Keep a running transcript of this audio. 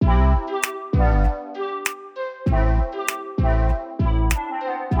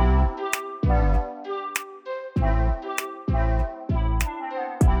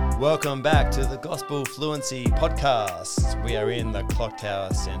Welcome back to the Gospel Fluency Podcast. We are in the Clock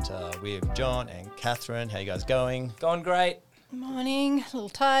Tower Centre with John and Catherine. How you guys going? Going great. Morning, a little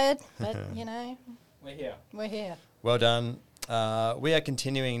tired, but you know, We're here. Well done. We are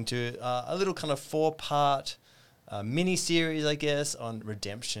continuing to a little kind of four-part mini-series, I guess, on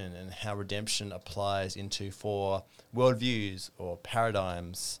redemption and how redemption applies into four worldviews or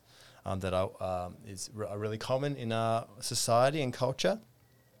paradigms that are really common in our society and culture.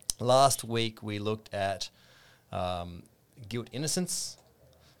 Last week we looked at guilt, innocence,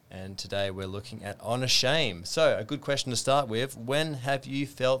 and today we're looking at honor, shame. So a good question to start with: when have you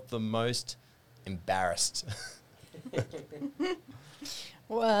felt the most embarrassed?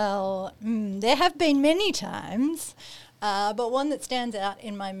 well, there have been many times, but one that stands out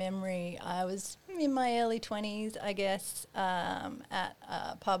in my memory, I was in my early 20s, I guess, at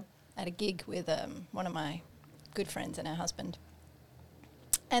a pub, at a gig with one of my good friends and her husband.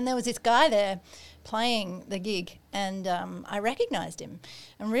 And there was this guy there playing the gig, and I recognised him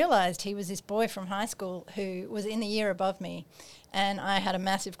and realised he was this boy from high school who was in the year above me, and I had a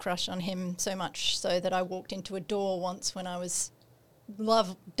massive crush on him, so much so that I walked into a door once when I was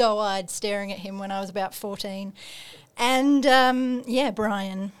doe-eyed staring at him when I was about 14. And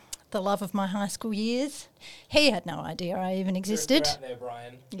Brian, the love of my high school years, he had no idea I even existed. You're out there,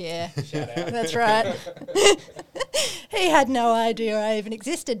 Brian. Yeah, Shout out. that's right. He had no idea I even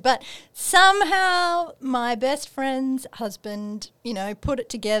existed. But somehow my best friend's husband, put it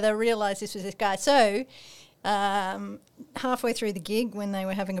together, realised this was this guy. So halfway through the gig, when they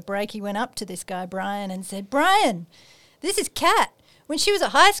were having a break, he went up to this guy, Brian, and said, "Brian, this is Kat. When she was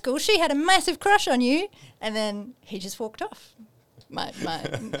at high school, she had a massive crush on you." And then he just walked off.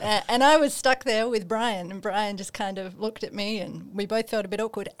 And I was stuck there with Brian, and Brian just kind of looked at me, and we both felt a bit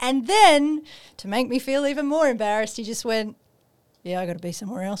awkward. And then, to make me feel even more embarrassed, he just went, "Yeah, I got to be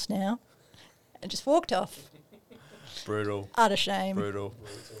somewhere else now," and just walked off. Brutal. Utter shame. Brutal.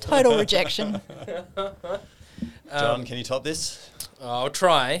 Total rejection. John, can you top this? I'll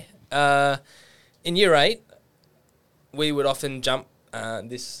try. In year 8, we would often jump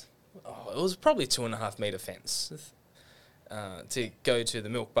it was probably 2.5 metre fence to go to the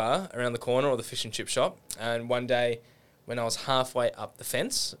milk bar around the corner or the fish and chip shop. And one day, when I was halfway up the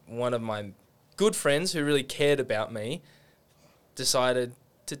fence, one of my good friends who really cared about me decided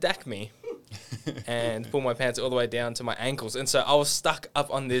to dack me and pull my pants all the way down to my ankles. And so I was stuck up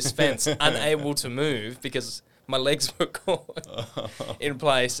on this fence, unable to move because my legs were caught in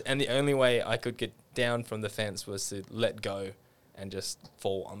place. And the only way I could get down from the fence was to let go and just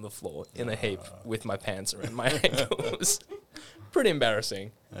fall on the floor in a heap with my pants around my ankles. Pretty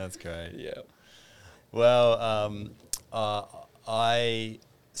embarrassing. That's great. Yeah. Well, I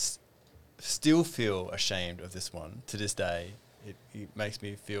still feel ashamed of this one to this day. It makes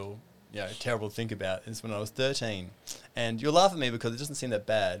me feel terrible to think about. It's when I was 13. And you'll laugh at me because it doesn't seem that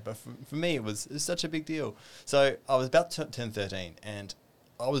bad, but for me it was such a big deal. So I was about to turn 13, and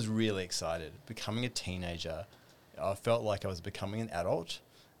I was really excited. Becoming a teenager, I felt like I was becoming an adult,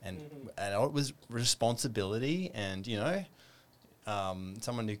 and adult was responsibility, and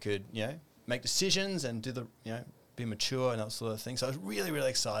someone who could make decisions and do be mature and that sort of thing. So I was really, really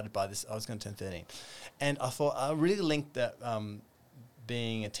excited by this. I was going to turn 13, and I thought I really linked that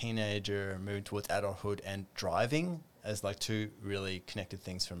being a teenager and moving towards adulthood and driving as like two really connected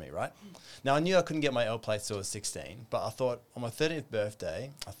things for me, right? Now I knew I couldn't get my L plate till I was 16, but I thought on my 13th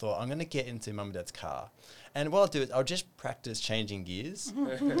birthday, I'm going to get into mum and dad's car. And what I'll do is I'll just practice changing gears.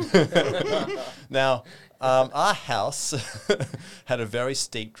 Now, our house had a very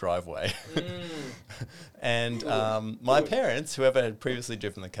steep driveway. And my parents, whoever had previously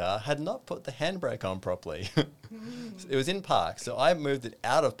driven the car, had not put the handbrake on properly. It was in park, so I moved it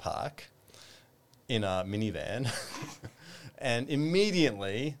out of park in a minivan, and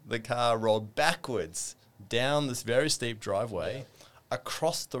immediately the car rolled backwards down this very steep driveway,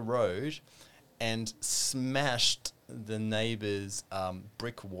 across the road, and smashed the neighbour's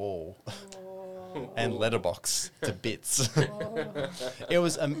brick wall and letterbox to bits. It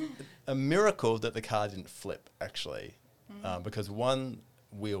was a miracle that the car didn't flip, actually, because one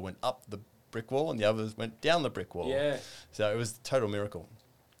wheel went up the brick wall and the others went down the brick wall. Yeah. So it was a total miracle.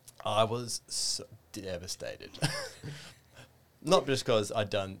 I was so devastated. Not just because I'd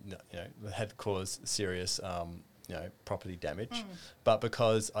done, had caused serious, property damage, but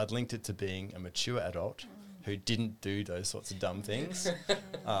because I'd linked it to being a mature adult who didn't do those sorts of dumb things.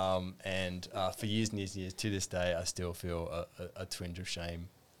 And for years and years and years, to this day, I still feel a twinge of shame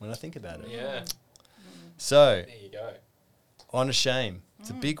when I think about it. Yeah. So, There you go. honor, shame. It's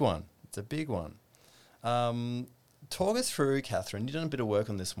a big one. It's a big one. talk us through, Catherine. You've done a bit of work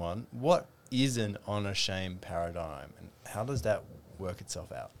on this one. What is an honour shame paradigm, and how does that work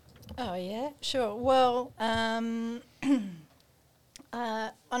itself out? Oh, yeah, sure. Well, honour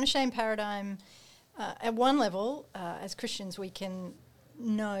shame paradigm, at one level, as Christians, we can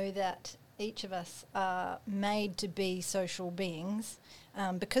know that each of us are made to be social beings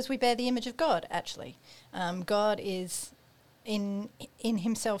because we bear the image of God, actually. God is in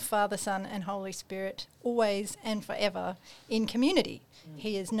himself, Father, Son and Holy Spirit, always and forever in community.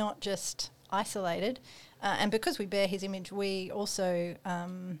 He is not just isolated. And because we bear his image, we also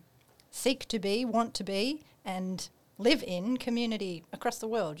seek to be, want to be, and live in community across the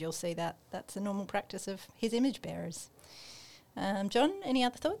world. You'll see that that's a normal practice of his image bearers. John, any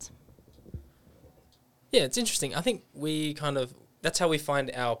other thoughts? Yeah, it's interesting. I think that's how we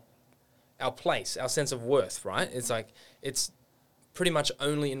find our place, our sense of worth, right? It's like, it's pretty much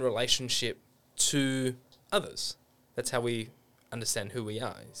only in relationship to others. That's how we understand who we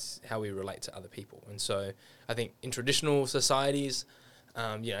are, is how we relate to other people. And so I think in traditional societies,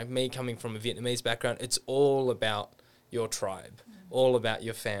 me coming from a Vietnamese background, it's all about your tribe, all about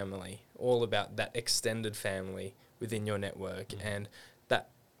your family, all about that extended family within your network. And that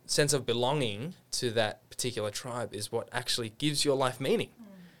sense of belonging to that particular tribe is what actually gives your life meaning.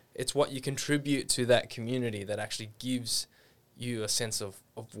 It's what you contribute to that community that actually gives you a sense of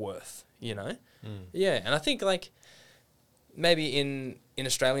worth, Yeah, and I think maybe in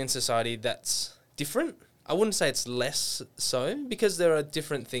Australian society that's different. I wouldn't say it's less so, because there are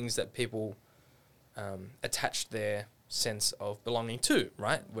different things that people attach their sense of belonging to,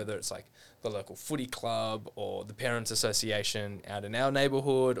 right? Whether it's like the local footy club or the parents association out in our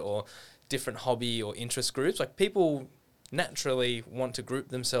neighbourhood or different hobby or interest groups. Like, people naturally want to group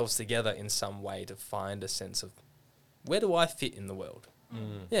themselves together in some way to find a sense of, where do I fit in the world?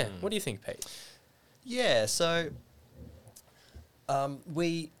 Yeah, what do you think, Pete? Yeah, so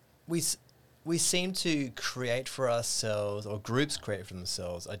we seem to create for ourselves, or groups create for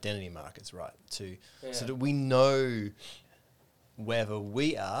themselves, identity markers, right? So that we know whether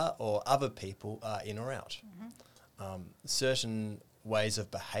we are or other people are in or out. Certain ways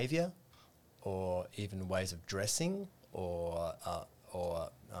of behaviour, or even ways of dressing, or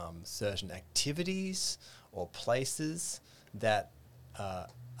certain activities or places that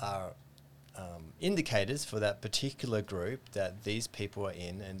are indicators for that particular group that these people are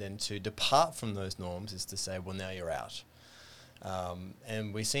in, and then to depart from those norms is to say, well, now you're out.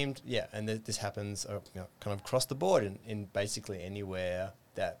 And we seem, and this happens kind of across the board in basically anywhere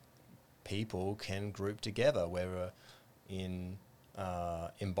that people can group together, whether in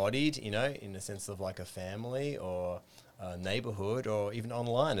embodied, in the sense of like a family or a neighborhood, or even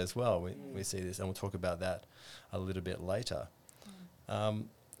online as well. We see this, and we'll talk about that a little bit later.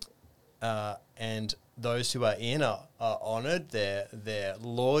 And those who are in are honoured, they're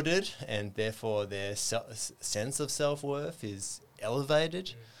lauded, and therefore their sense of self-worth is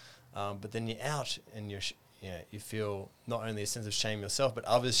elevated. But then you're out, and you feel not only a sense of shame yourself, but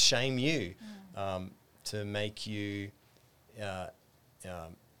others shame you to make you,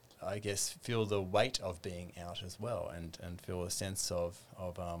 I guess, feel the weight of being out as well, and feel a sense of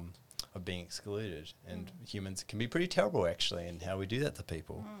being excluded. And humans can be pretty terrible, actually, in how we do that to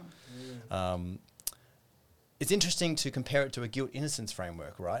people. It's interesting to compare it to a guilt-innocence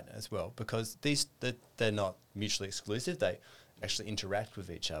framework, right, as well, because they're not mutually exclusive. They actually interact with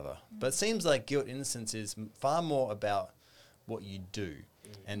each other. But it seems like guilt-innocence is far more about what you do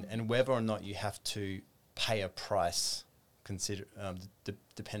and whether or not you have to pay a price,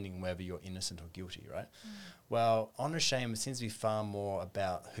 depending whether you're innocent or guilty, right? Well, honour shame seems to be far more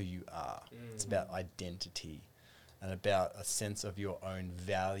about who you are. It's about identity and about a sense of your own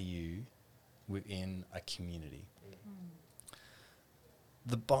value within a community.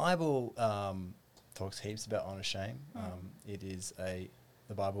 The Bible talks heaps about honour shame.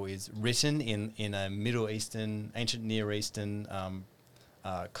 The Bible is written in a Middle Eastern, ancient Near Eastern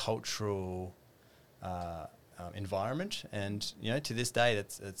cultural environment, and to this day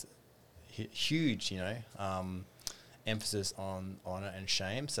it's huge, emphasis on honour and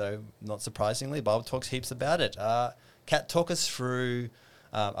shame. So not surprisingly, the Bible talks heaps about it. Kat, talk us through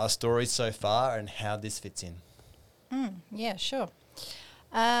our stories so far and how this fits in. Yeah, sure.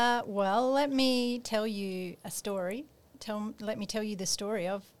 Well, let me tell you a story. Let me tell you the story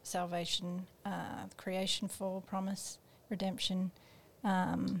of salvation, creation, fall, promise, redemption,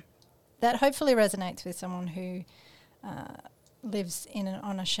 that hopefully resonates with someone who lives in an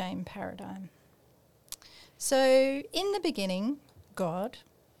honour-shame paradigm. So, in the beginning, God,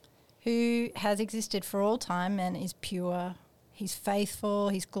 who has existed for all time and is pure, He's faithful,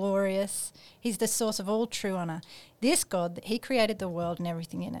 he's glorious, he's the source of all true honour. This God, he created the world and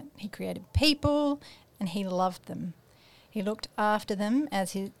everything in it. He created people and he loved them. He looked after them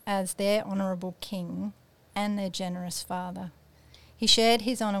as their honourable king and their generous father. He shared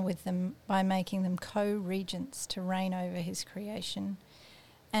his honour with them by making them co-regents to reign over his creation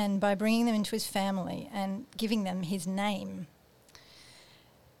and by bringing them into his family and giving them his name.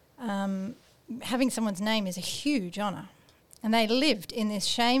 Having someone's name is a huge honour. And they lived in this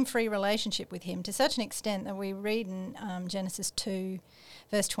shame-free relationship with him to such an extent that we read in Genesis 2,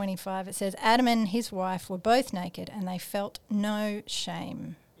 verse 25, it says, Adam and his wife were both naked and they felt no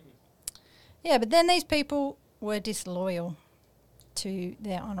shame. Yeah, but then these people were disloyal to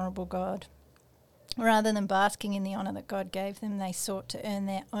their honourable God. Rather than basking in the honour that God gave them, they sought to earn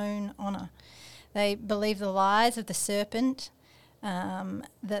their own honour. They believed the lies of the serpent,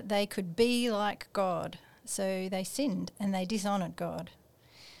 that they could be like God. So they sinned and they dishonoured God.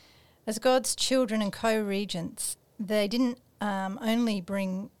 As God's children and co-regents, they didn't only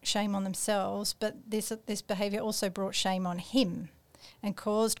bring shame on themselves, but this behaviour also brought shame on him and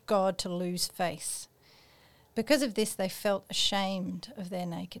caused God to lose face. Because of this, they felt ashamed of their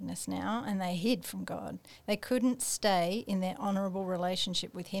nakedness now and they hid from God. They couldn't stay in their honourable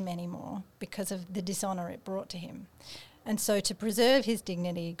relationship with him anymore because of the dishonour it brought to him. And so to preserve his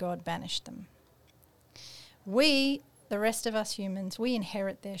dignity, God banished them. We, the rest of us humans, we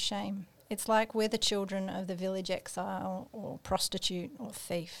inherit their shame. It's like we're the children of the village exile or prostitute or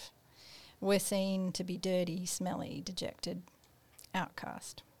thief. We're seen to be dirty, smelly, dejected,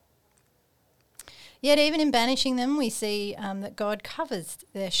 outcast. Yet even in banishing them, we see that God covers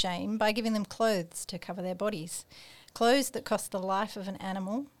their shame by giving them clothes to cover their bodies. Clothes that cost the life of an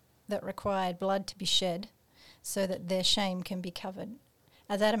animal, that required blood to be shed, so that their shame can be covered.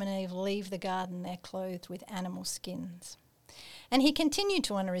 As Adam and Eve leave the garden, they're clothed with animal skins. And he continued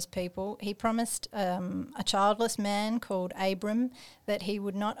to honour his people. He promised a childless man called Abram that he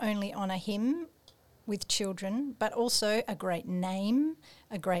would not only honour him with children, but also a great name,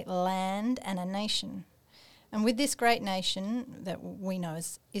 a great land, and a nation. And with this great nation that we know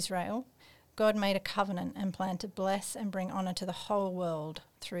as Israel, God made a covenant and planned to bless and bring honour to the whole world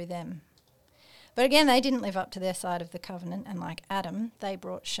through them. But again, they didn't live up to their side of the covenant, and like Adam, they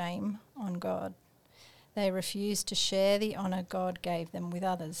brought shame on God. They refused to share the honour God gave them with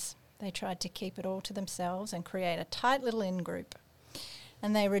others. They tried to keep it all to themselves and create a tight little in-group.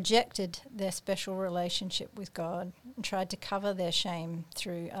 And they rejected their special relationship with God and tried to cover their shame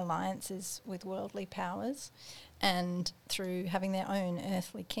through alliances with worldly powers and through having their own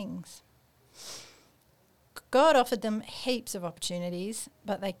earthly kings. God offered them heaps of opportunities,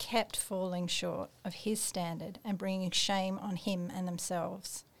 but they kept falling short of his standard and bringing shame on him and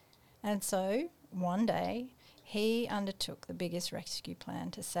themselves. And so, one day, he undertook the biggest rescue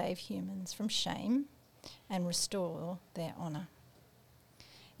plan to save humans from shame and restore their honour.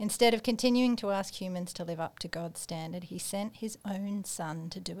 Instead of continuing to ask humans to live up to God's standard, he sent his own son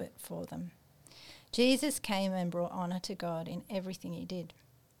to do it for them. Jesus came and brought honour to God in everything he did.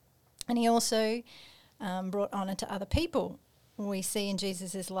 And he also brought honour to other people. We see in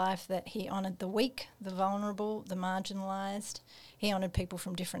Jesus' life that he honoured the weak, the vulnerable, the marginalised. He honoured people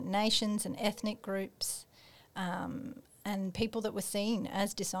from different nations and ethnic groups, and people that were seen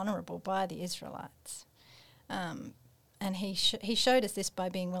as dishonourable by the Israelites. And he showed us this by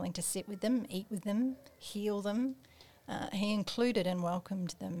being willing to sit with them, eat with them, heal them. He included and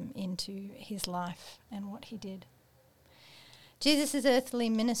welcomed them into his life and what he did. Jesus' earthly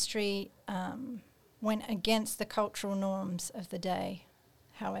ministry went against the cultural norms of the day,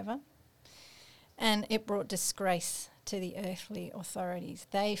 however, and it brought disgrace to the earthly authorities.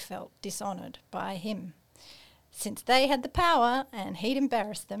 They felt dishonoured by him. Since they had the power and he'd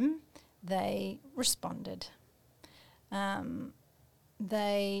embarrassed them, they responded.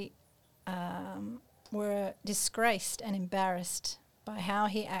 They were disgraced and embarrassed by how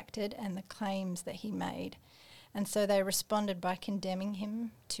he acted and the claims that he made. And so they responded by condemning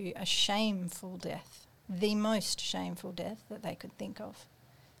him to a shameful death, the most shameful death that they could think of,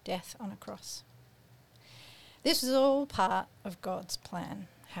 death on a cross. This was all part of God's plan,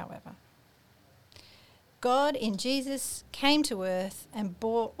 however. God in Jesus came to earth and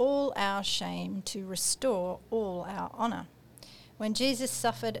bore all our shame to restore all our honour. When Jesus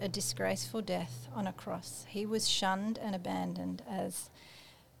suffered a disgraceful death on a cross, he was shunned and abandoned. As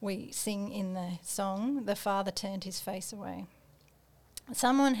we sing in the song, the Father turned his face away.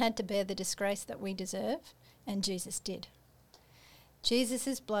 Someone had to bear the disgrace that we deserve, and Jesus did.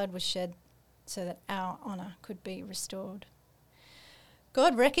 Jesus' blood was shed so that our honour could be restored.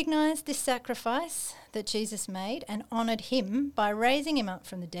 God recognized this sacrifice that Jesus made and honoured him by raising him up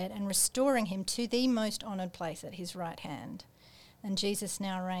from the dead and restoring him to the most honoured place at his right hand. And Jesus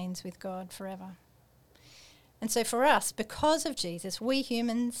now reigns with God forever. And so for us, because of Jesus, we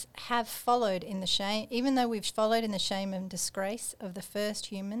humans have followed in the shame, even though we've followed in the shame and disgrace of the first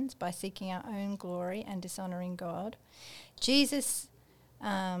humans by seeking our own glory and dishonouring God, Jesus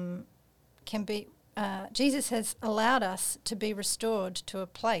Jesus has allowed us to be restored to a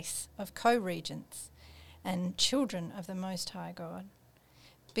place of co-regents and children of the Most High God.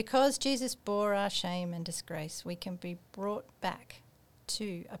 Because Jesus bore our shame and disgrace, we can be brought back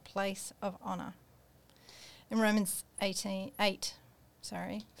to a place of honour. In Romans 8,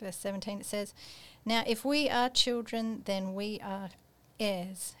 verse 17, it says, "Now if we are children, then we are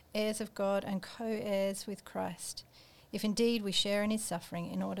heirs, heirs of God and co-heirs with Christ, if indeed we share in his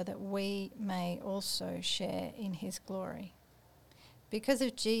suffering, in order that we may also share in his glory." Because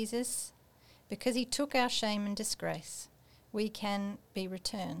of Jesus, because he took our shame and disgrace, we can be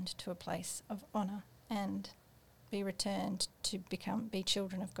returned to a place of honour and be returned to be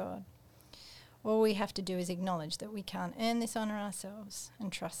children of God. All we have to do is acknowledge that we can't earn this honour ourselves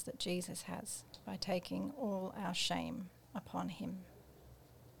and trust that Jesus has by taking all our shame upon him.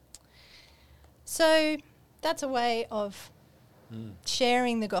 So that's a way of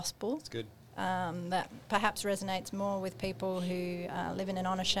sharing the gospel. It's good. That perhaps resonates more with people who live in an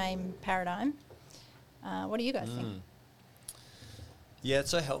honour-shame paradigm. What do you guys think? Yeah,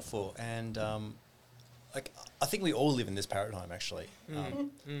 it's so helpful. And I think we all live in this paradigm, actually.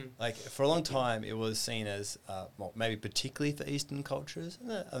 Like, for a long time, it was seen as, maybe particularly for Eastern cultures.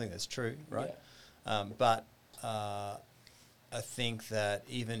 I think that's true, right? Yeah. But I think that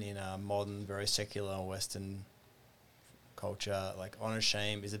even in our modern, very secular Western culture, like, honour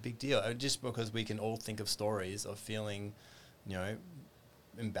shame is a big deal. Just because we can all think of stories of feeling,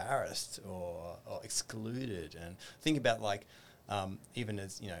 embarrassed or excluded. And think about, like, even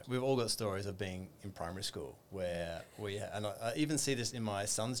as, we've all got stories of being in primary school where and I even see this in my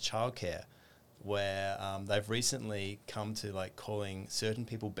son's childcare, where they've recently come to, like, calling certain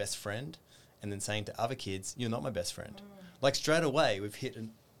people best friend and then saying to other kids, "You're not my best friend." Like, straight away, we've hit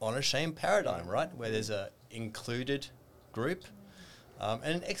an honour shame paradigm, right? Where there's a included group and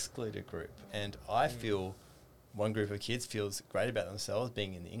an excluded group. And I feel one group of kids feels great about themselves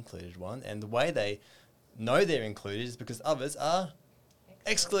being in the included one, and the way they know they're included is because others are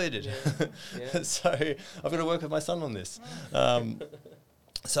excluded. Yeah. So I've got to work with my son on this.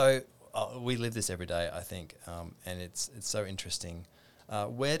 So we live this every day, I think, and it's so interesting.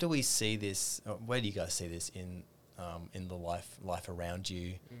 Where do we see this? Where do you guys see this in the life around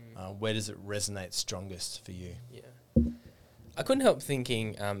you? Where does it resonate strongest for you? Yeah, I couldn't help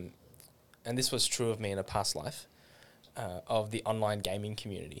thinking, and this was true of me in a past life, of the online gaming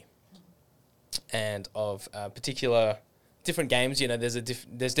community, and of particular different games.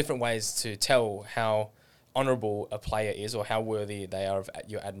 There's different ways to tell how honourable a player is or how worthy they are of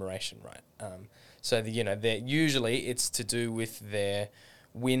your admiration, right? So usually it's to do with their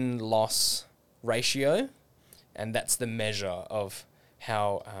win-loss ratio, and that's the measure of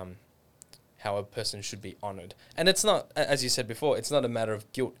how a person should be honoured. And it's not, as you said before, it's not a matter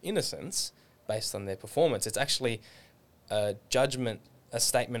of guilt innocence based on their performance. It's actually a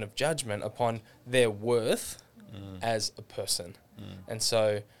statement of judgment upon their worth as a person. And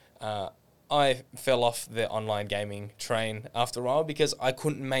so I fell off the online gaming train after a while because I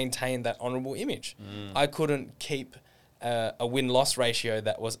couldn't maintain that honourable image. I couldn't keep a win-loss ratio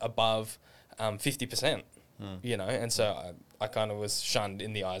that was above 50%, and so I kind of was shunned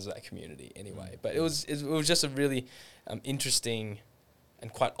in the eyes of that community anyway. But it was just a really interesting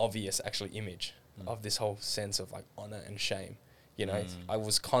and quite obvious, actually, image of this whole sense of, like, honour and shame. I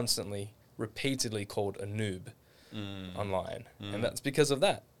was constantly, repeatedly called a noob online, and that's because of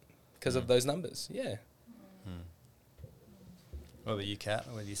that. Because of those numbers, yeah. What about you, Kat?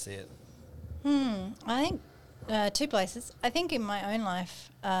 Where do you see it? I think two places. I think in my own life,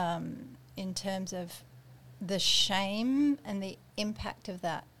 in terms of the shame and the impact of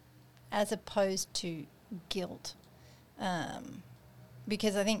that, as opposed to guilt.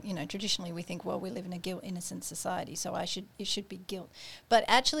 Because I think, traditionally we think, well, we live in a guilt-innocent society, so it should be guilt. But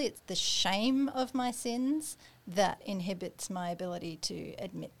actually it's the shame of my sins that inhibits my ability to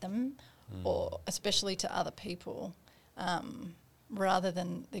admit them, or especially to other people, rather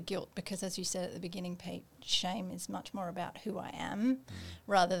than the guilt. Because as you said at the beginning, Pete, shame is much more about who I am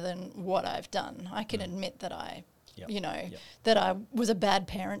rather than what I've done. I can admit that I, that I was a bad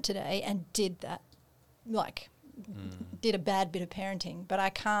parent today and did that, did a bad bit of parenting, but I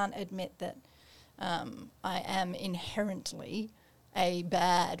can't admit that I am inherently a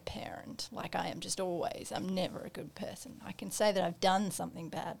bad parent. Like I'm never a good person. I can say that I've done something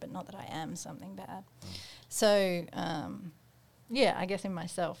bad, but not that I am something bad. So, I guess in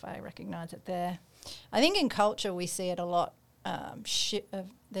myself I recognise it there. I think in culture we see it a lot.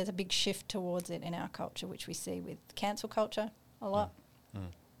 There's a big shift towards it in our culture, which we see with cancel culture a lot.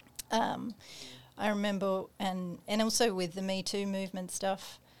 I remember, and also with the Me Too movement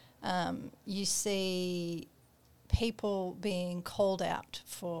stuff, you see people being called out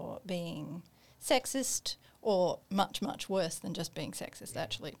for being sexist, or much, much worse than just being sexist,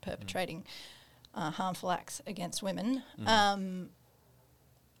 actually perpetrating harmful acts against women.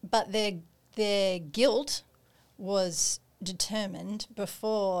 But their guilt was determined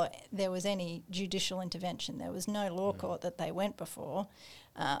before there was any judicial intervention. There was no law court that they went before.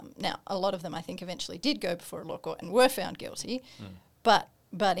 Now, a lot of them, I think, eventually did go before a law court and were found guilty. But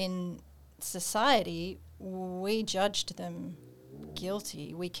in society, we judged them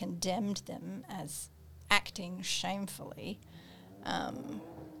guilty. We condemned them as acting shamefully, and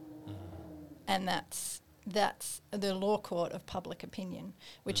that's the law court of public opinion,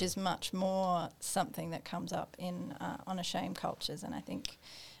 which is much more something that comes up in honor shame cultures. And I think,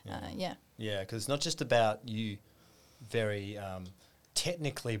 because it's not just about you very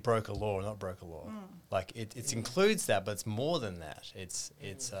technically broke a law or not broke a law. Like it includes that, but it's more than that. It's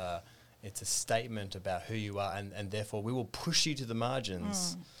a statement about who you are, and therefore we will push you to the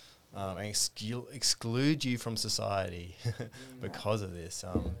margins and exclude you from society because of this.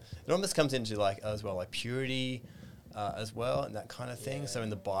 It almost comes into like purity as well, and that kind of thing. So in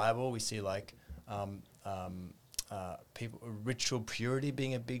the Bible, we see like ritual purity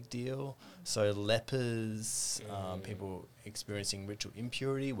being a big deal. So lepers, people experiencing ritual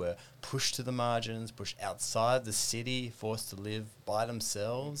impurity were pushed to the margins, pushed outside the city, forced to live by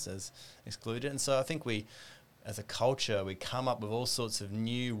themselves as excluded. And so I think we, as a culture, we come up with all sorts of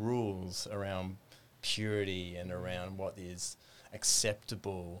new rules around purity and around what is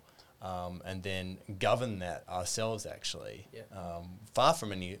acceptable, and then govern that ourselves, actually. Far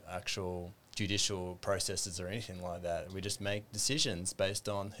from any actual judicial processes or anything like that. We just make decisions based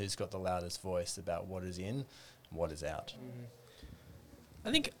on who's got the loudest voice about what is in and what is out.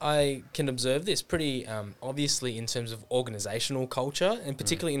 I think I can observe this pretty obviously in terms of organisational culture, and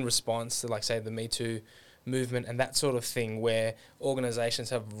particularly in response to, like, say, the Me Too movement and that sort of thing, where organisations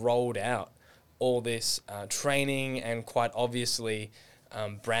have rolled out all this training and quite obviously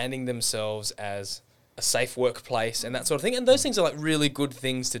branding themselves as a safe workplace and that sort of thing. And those things are like really good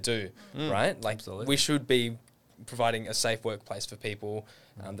things to do, right? Like, absolutely. We should be providing a safe workplace for people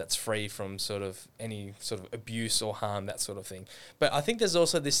that's free from sort of any sort of abuse or harm, that sort of thing. But I think there's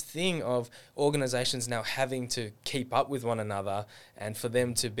also this thing of organisations now having to keep up with one another, and for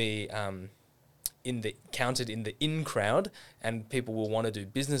them to be counted in the in crowd, and people will want to do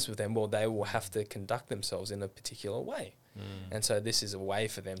business with them, well, they will have to conduct themselves in a particular way. And so this is a way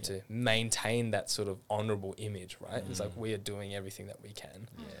for them to maintain that sort of honourable image, right? It's like we are doing everything that we can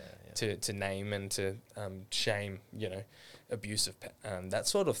to name and to shame, abuse of that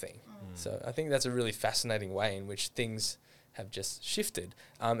sort of thing. So I think that's a really fascinating way in which things have just shifted.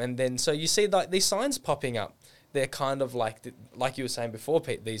 And then so you see like these signs popping up. They're kind of like, like you were saying before,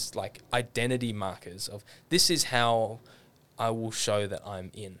 Pete, these like identity markers of this is how I will show that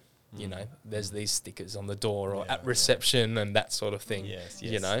I'm in. There's these stickers on the door or at reception and that sort of thing. Yes,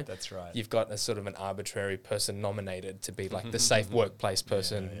 that's right. You've got a sort of an arbitrary person nominated to be like the safe workplace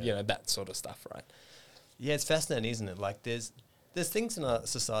person, that sort of stuff, right? Yeah, it's fascinating, isn't it? Like there's things in our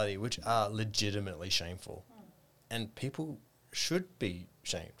society which are legitimately shameful, and people should be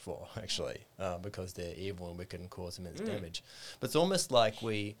shamed for, actually, because they're evil and wicked and cause immense damage. But it's almost like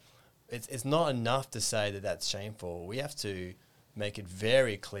it's not enough to say that that's shameful. We have to make it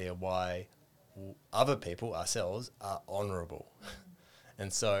very clear why other people, ourselves, are honourable.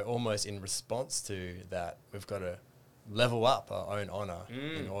 And so almost in response to that, we've got to level up our own honour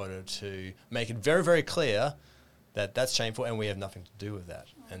in order to make it very, very clear that that's shameful and we have nothing to do with that.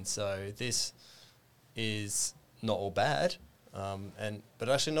 And so this is not all bad, but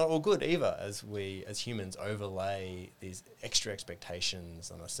actually not all good either, as we as humans overlay these extra expectations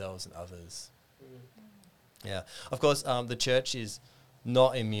on ourselves and others. Yeah, of course, the church is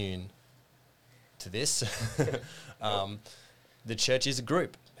not immune to this. The church is a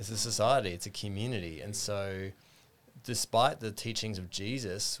group, it's a society, it's a community. And so despite the teachings of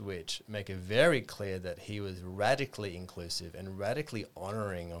Jesus, which make it very clear that he was radically inclusive and radically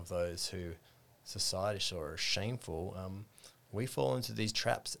honouring of those who society saw as shameful, we fall into these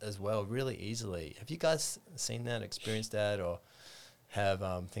traps as well really easily. Have you guys seen that, experienced that, or have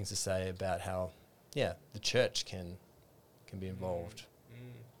things to say about how the church can can be involved.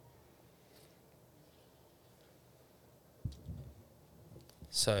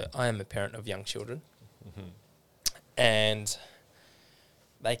 So I am a parent of young children, and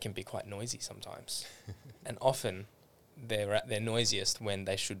they can be quite noisy sometimes. And often they're at their noisiest when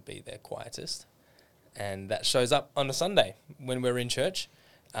they should be their quietest. And that shows up on a Sunday when we're in church.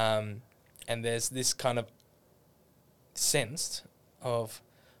 And there's this kind of sense of,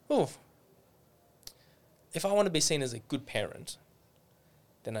 oh, if I want to be seen as a good parent,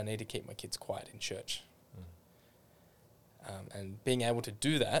 then I need to keep my kids quiet in church. And being able to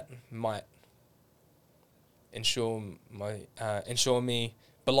do that might ensure me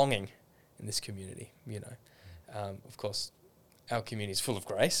belonging in this community. Of course, our community is full of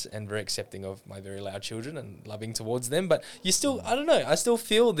grace and very accepting of my very loud children and loving towards them. But you still, I don't know, I still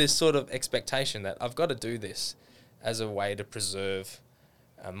feel this sort of expectation that I've got to do this as a way to preserve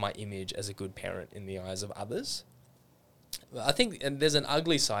my image as a good parent in the eyes of others. I think, and there's an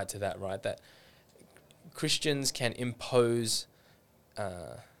ugly side to that, right? That Christians can impose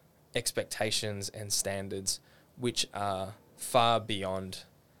expectations and standards which are far beyond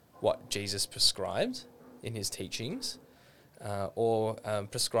what Jesus prescribed in his teachings, or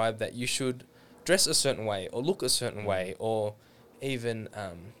prescribed that you should dress a certain way or look a certain way, or even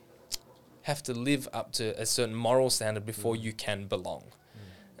have to live up to a certain moral standard before you can belong.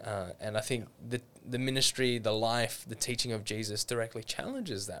 And I think the ministry, the life, the teaching of Jesus directly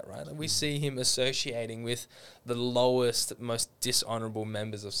challenges that, right? We see him associating with the lowest, most dishonorable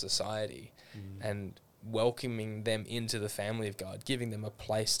members of society and welcoming them into the family of God, giving them a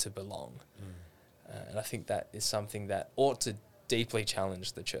place to belong. And I think that is something that ought to deeply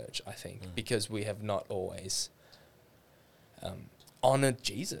challenge the church, I think, because we have not always honoured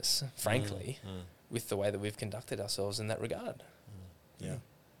Jesus, frankly, with the way that we've conducted ourselves in that regard. Yeah,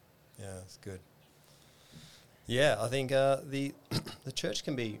 that's good. Yeah, I think the church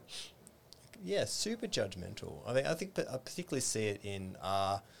can be, super judgmental. I think I particularly see it in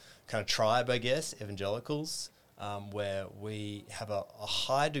our kind of tribe, I guess, evangelicals, where we have a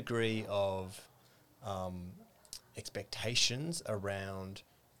high degree of expectations around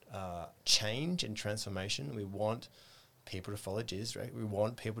change and transformation. We want people to follow Jesus, right? We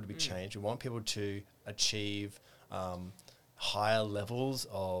want people to be changed. We want people to achieve higher levels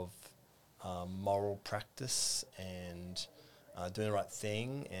of moral practice and doing the right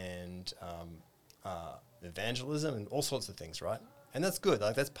thing and evangelism and all sorts of things, right? And that's good.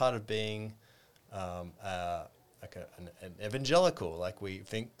 Like, that's part of being an evangelical. Like, we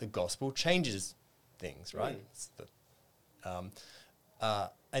think the gospel changes things, right?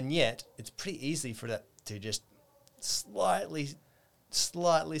 And yet it's pretty easy for that to just slightly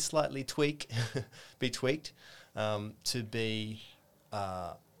be tweaked to be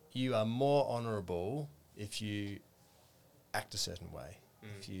you are more honourable if you act a certain way,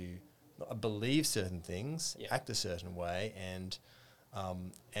 if you believe certain things, act a certain way, and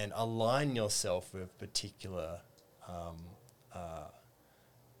align yourself with particular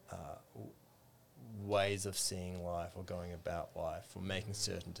ways of seeing life or going about life or making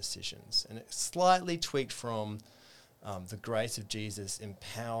certain decisions. And it's slightly tweaked from the grace of Jesus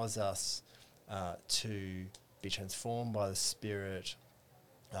empowers us to be transformed by the Spirit,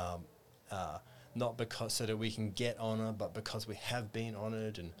 not because so that we can get honour, but because we have been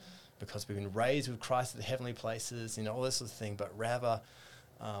honoured and because we've been raised with Christ at the heavenly places, all this sort of thing, but rather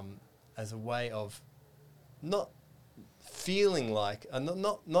as a way of not feeling like,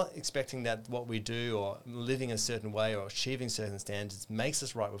 not expecting that what we do or living a certain way or achieving certain standards makes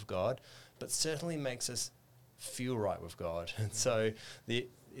us right with God, but certainly makes us feel right with God. And so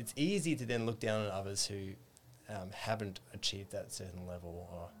it's easy to then look down on others who haven't achieved that certain level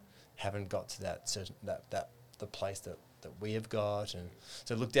or haven't got to that certain the place that we have got, and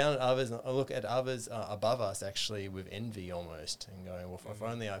so look down at others and look at others above us actually with envy almost, and going, well, if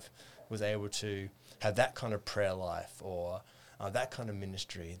only I was able to have that kind of prayer life or that kind of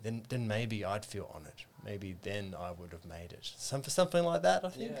ministry, then maybe I'd feel honoured. Maybe then I would have made it. Something like that, I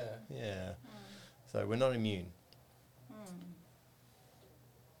think. Yeah. So we're not immune.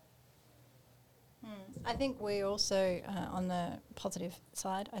 I think we also, on the positive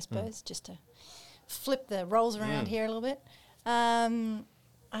side, I suppose, just to flip the roles around here a little bit,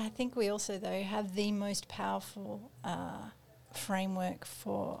 I think we also, though, have the most powerful framework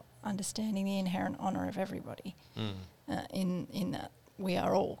for understanding the inherent honour of everybody, in that we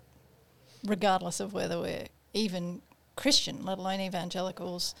are all, regardless of whether we're even Christian, let alone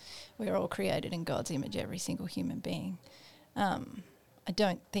evangelicals, we're all created in God's image, every single human being.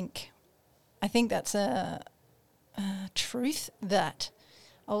 I think that's a truth that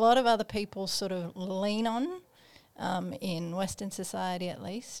a lot of other people sort of lean on in Western society at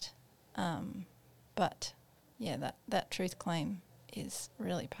least. But yeah, that truth claim is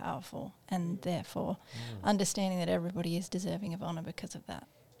really powerful, and therefore understanding that everybody is deserving of honour because of that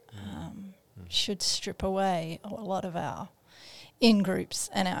should strip away a lot of our in-groups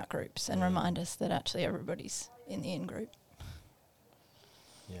and out-groups and remind us that actually everybody's in the in-group.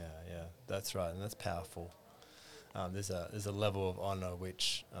 Yeah, that's right, and that's powerful. There's a level of honour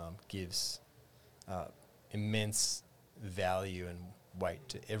which gives immense value and weight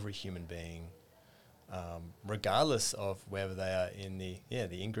to every human being, regardless of whether they are in the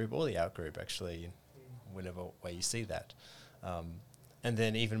in-group or the out-group, actually, whatever way you see that. And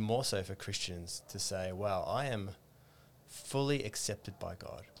then even more so for Christians to say, wow, I am fully accepted by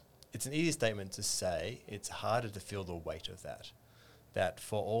God. It's an easy statement to say. It's harder to feel the weight of that. That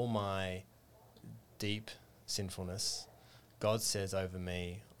for all my deep sinfulness, God says over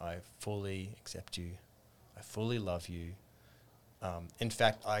me, I fully accept you. I fully love you. In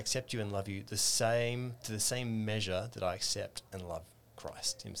fact, I accept you and love you to the same measure that I accept and love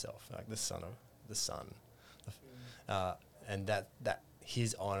Christ himself, like the Son. And that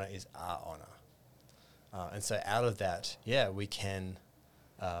his honour is our honour. And so out of that, we can,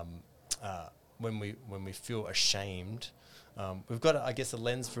 when we feel ashamed, we've got, I guess, a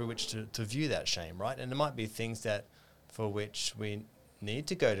lens through which to view that shame, right? And there might be things that for which we need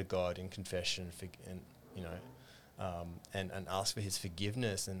to go to God in confession, and ask for his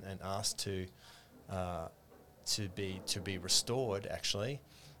forgiveness and ask to be restored, actually.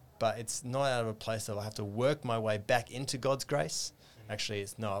 But it's not out of a place of I have to work my way back into God's grace. Actually,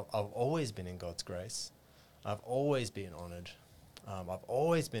 I've always been in God's grace. I've always been honoured. I've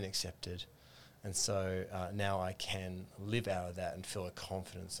always been accepted. And so now I can live out of that and feel a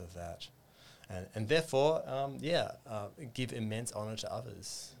confidence of that. And therefore, give immense honour to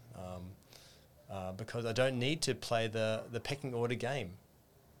others. Because I don't need to play the pecking order game.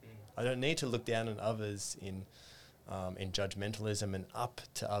 I don't need to look down on others in judgmentalism and up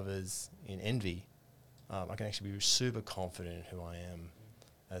to others in envy. I can actually be super confident in who I am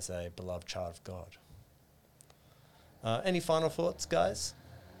as a beloved child of God. Any final thoughts, guys?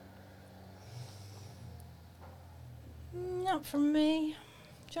 Not from me.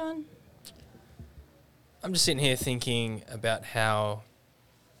 John? I'm just sitting here thinking about how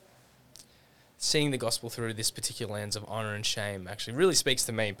seeing the gospel through this particular lens of honour and shame actually really speaks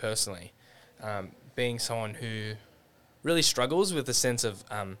to me personally. Being someone who really struggles with the sense of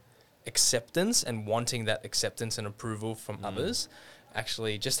acceptance and wanting that acceptance and approval from others,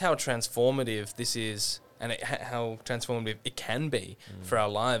 actually just how transformative this is and how transformative it can be for our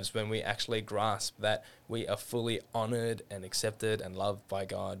lives when we actually grasp that we are fully honoured and accepted and loved by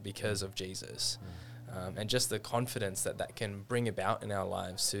God because of Jesus. And just the confidence that can bring about in our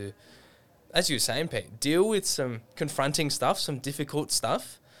lives to, as you were saying, Pete, deal with some confronting stuff, some difficult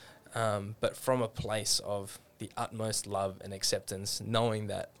stuff, but from a place of the utmost love and acceptance, knowing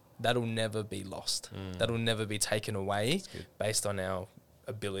that that'll never be lost, that'll never be taken away based on our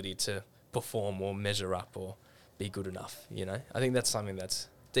ability to perform or measure up or be good enough, I think that's something that's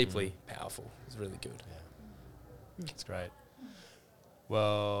deeply powerful. It's really good. Yeah. That's great.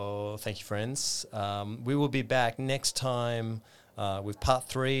 Well, thank you, friends. We will be back next time with part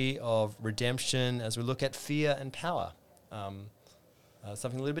 3 of Redemption as we look at fear and power.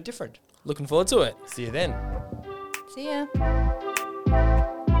 Something a little bit different. Looking forward to it. See you then. See ya.